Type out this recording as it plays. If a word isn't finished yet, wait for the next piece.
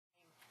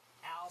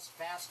else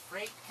Fast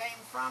Freight came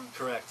from?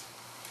 Correct.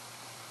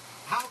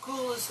 How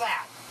cool is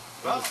that?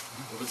 Well,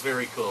 it was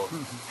very cool.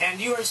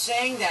 And you were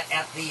saying that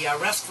at the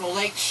Restful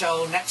Lake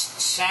show next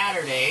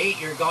Saturday,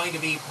 you're going to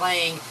be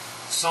playing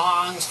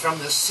songs from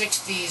the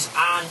 60s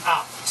on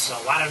up. So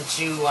why don't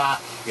you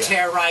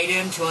tear right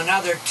into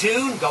another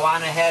tune, go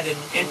on ahead and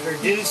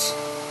introduce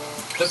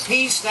the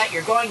piece that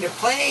you're going to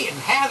play and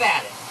have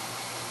at it.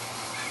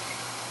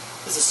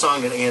 This is a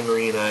song that Ann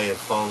Marie and I have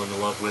fallen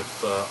in love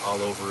with all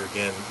over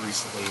again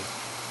recently.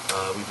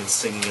 We've been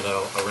singing it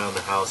around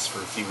the house for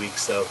a few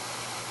weeks, so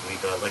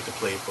we'd like to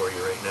play it for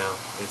you right now.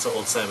 It's an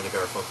old Simon and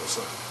Garfunkel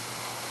song.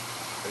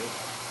 Ready?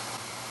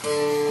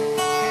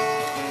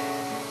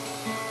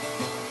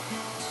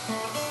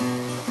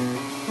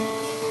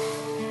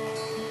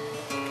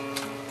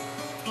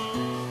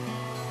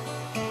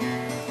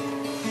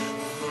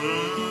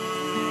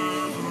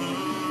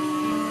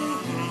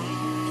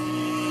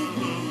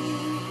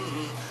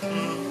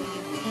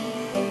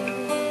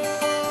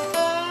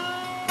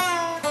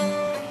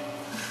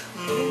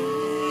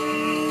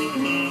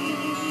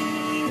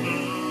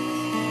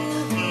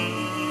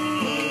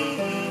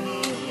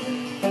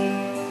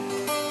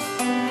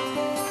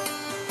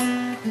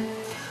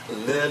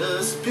 Let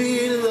us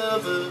be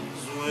lovers,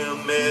 we'll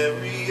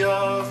marry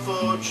our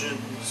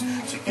fortunes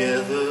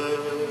together.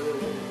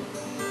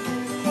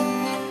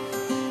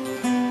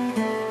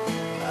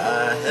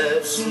 I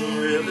have some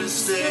real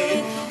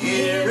estate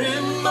here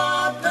in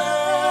my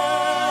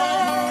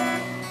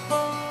bag,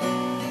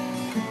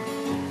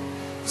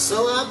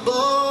 so I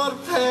bought a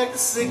pack of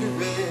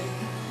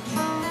cigarettes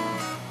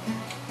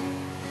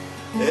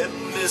and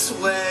Miss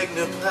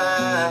Wagner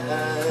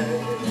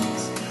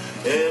pies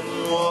and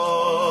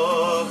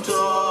walked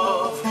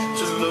off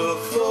to look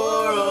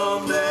for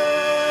America.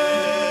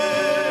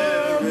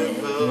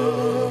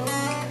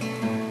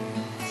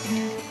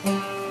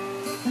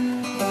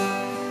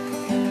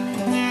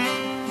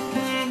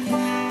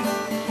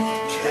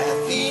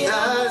 Kathy, I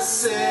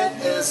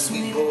said as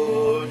we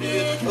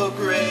boarded a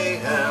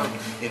Greyhound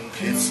in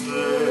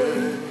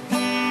Pittsburgh,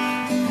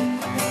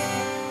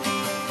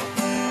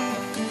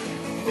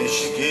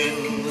 Michigan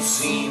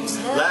seems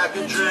like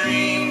a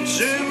dream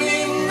to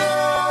me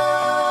now.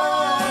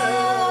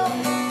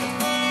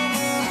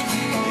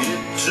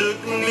 It took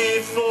me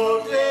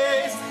 4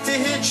 days to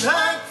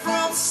hitchhike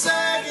from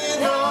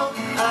Saginaw.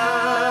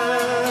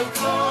 I've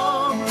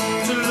come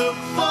to look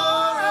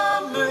for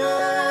America.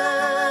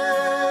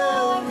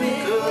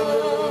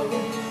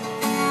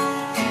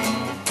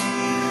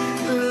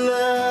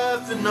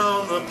 Laughing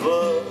on the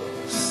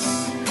bus,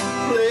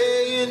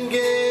 playing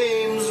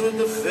games with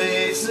the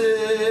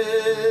faces.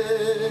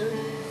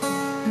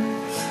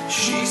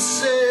 She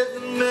said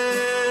the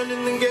man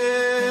in the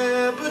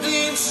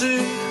gabardine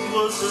suit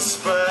was a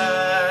spy.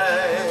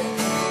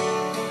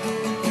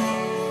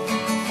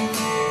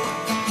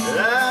 And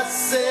I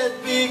said,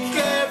 be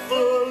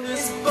careful,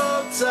 this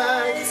bow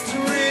tie is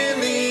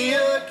really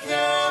a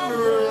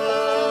camera.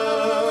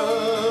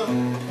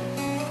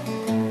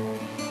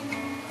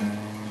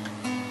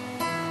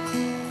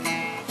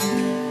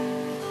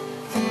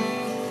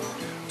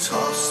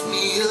 Toss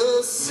me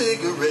a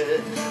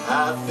cigarette, I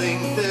think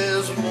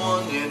there's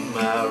one in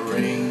my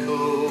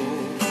raincoat.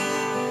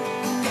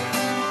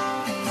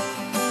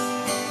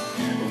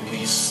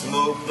 We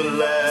smoked the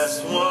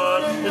last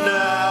one an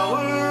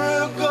hour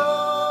ago.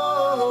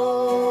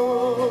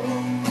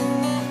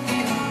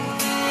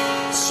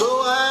 So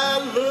I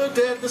looked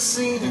at the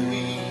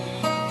scenery,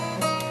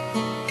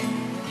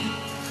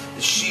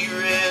 she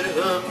read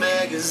her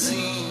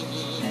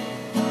magazine,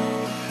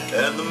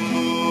 and the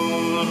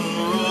moon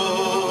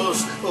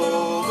rose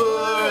over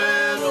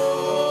an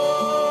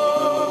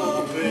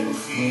open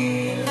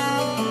field.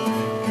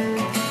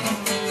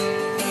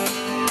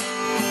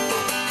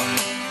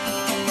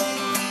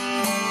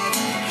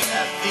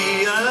 Kathy,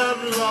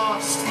 I'm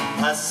lost,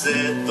 I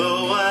said,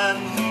 though I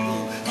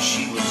knew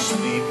she was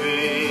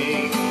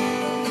sleeping.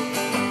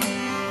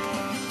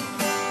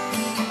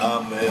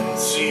 I'm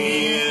empty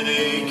and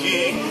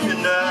aching,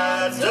 and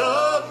I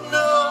don't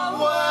know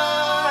why.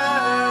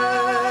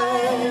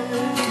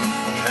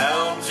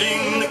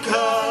 Counting the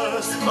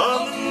cars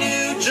on the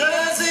New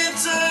Jersey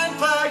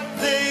Turnpike,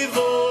 they've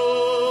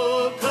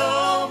all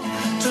come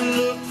to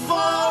look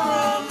for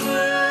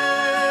America.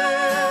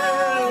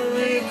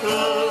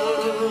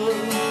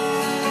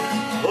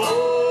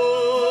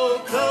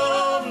 Oh,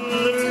 come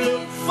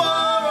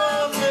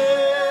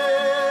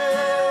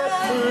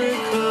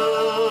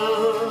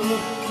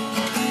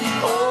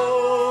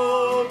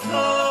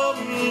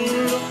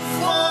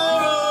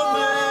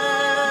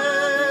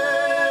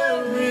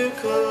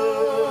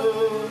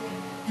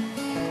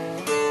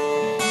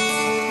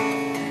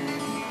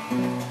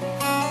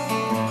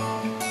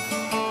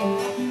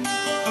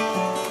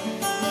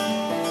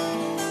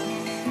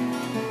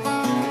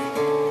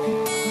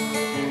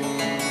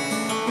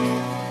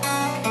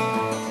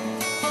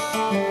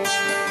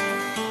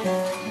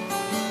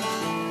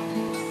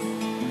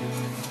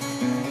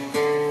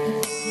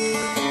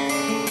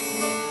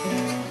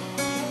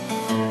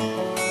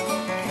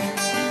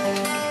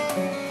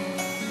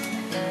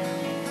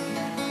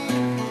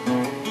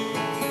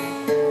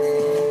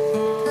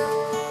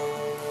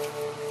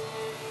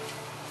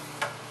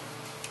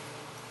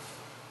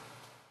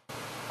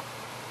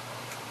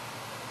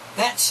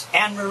That's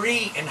Ann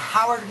Marie and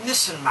Howard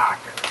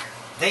Micenmacher.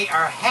 They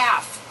are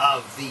half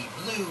of the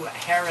Blue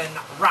Heron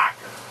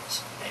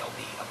Rockers. They'll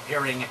be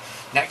appearing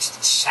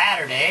next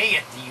Saturday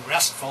at the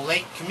Restful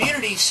Lake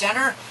Community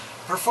Center,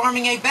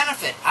 performing a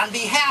benefit on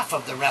behalf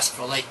of the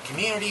Restful Lake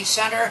Community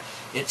Center.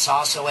 It's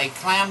also a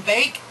clam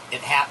bake.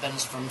 It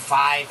happens from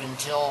 5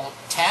 until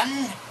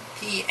 10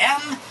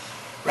 p.m.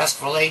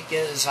 Restful Lake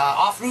is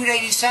off Route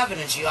 87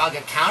 in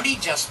Geauga County,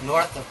 just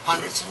north of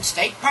Punderson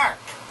State Park.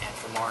 And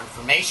for more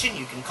information,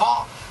 you can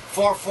call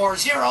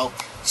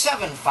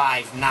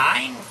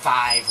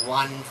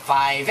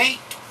 440-759-5158.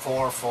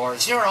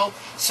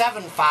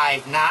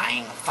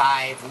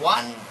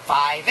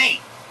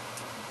 440-759-5158.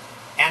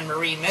 Ann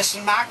Marie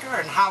Micenmacher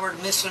and Howard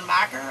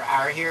Micenmacher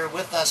are here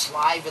with us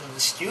live in the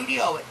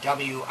studio at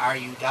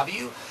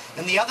WRUW,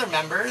 and the other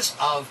members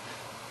of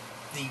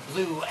the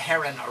Blue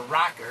Heron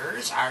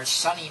Rockers are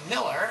Sonny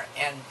Miller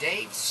and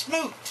Dave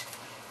Smoot.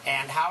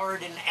 And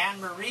Howard and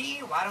Ann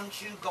Marie, why don't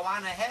you go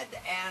on ahead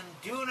and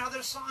do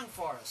another song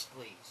for us,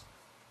 please?